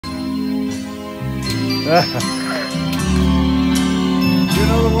You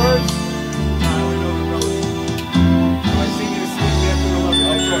know the words? I only know the melody. If I sing you to sleep, we have to go up.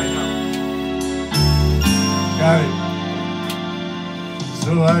 That's right now. Got it.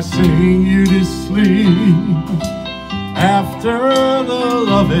 So I sing you to sleep after the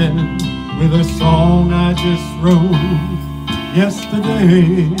loving with a song I just wrote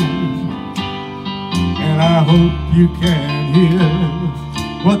yesterday. And I hope you can hear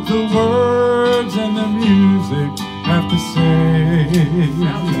what the words and the music have to say.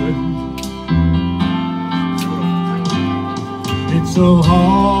 It's so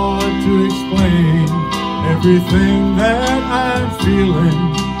hard to explain everything that I'm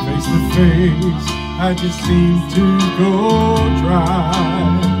feeling face to face. I just seem to go dry.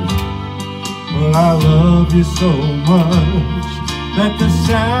 But I love you so much that the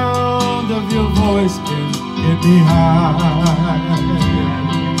sound of your voice can get me high.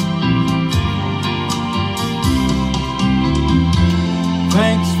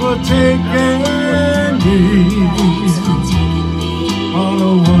 Thanks for taking me on a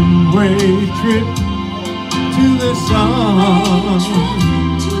one-way trip to the sun.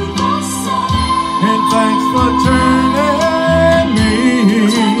 And thanks for turning me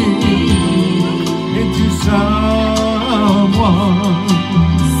into someone.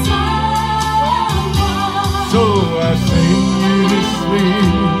 So I sing you to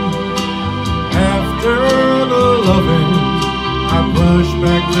sleep after the loving. I brush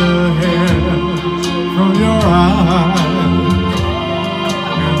back the hair from your eyes,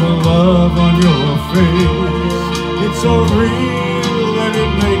 and the love on your face, it's so real that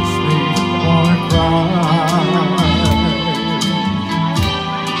it makes me wanna cry.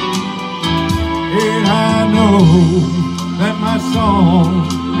 And I know that my song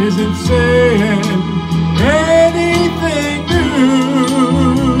isn't saying anything new,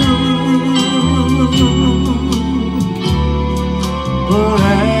 but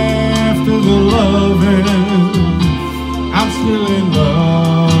after the loving, I'm still in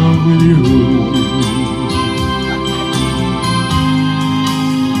love with you.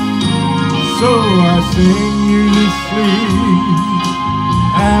 So I sing you to sleep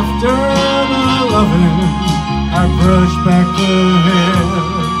after the loving. I brush back the hair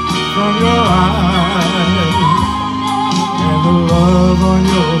from your eyes, and the love on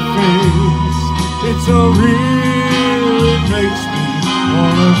your face, it's so real it makes me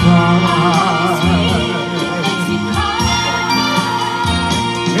wanna cry.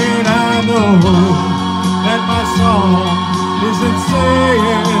 And I know that my song isn't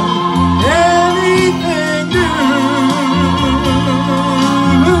saying anything new,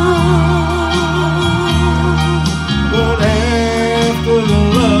 but after the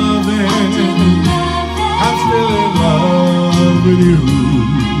loving, I'm still in love with you.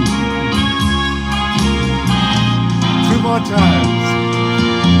 Two more times.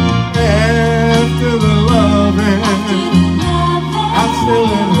 After the loving, I'm still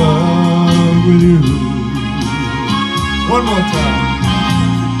in love with you. One more time.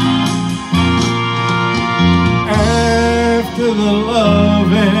 After the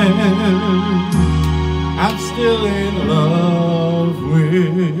loving, I'm still in love with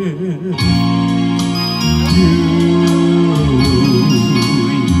you.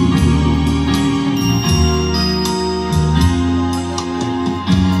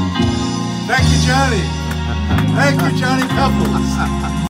 Thank you, Johnny. Thank you, Johnny Couples.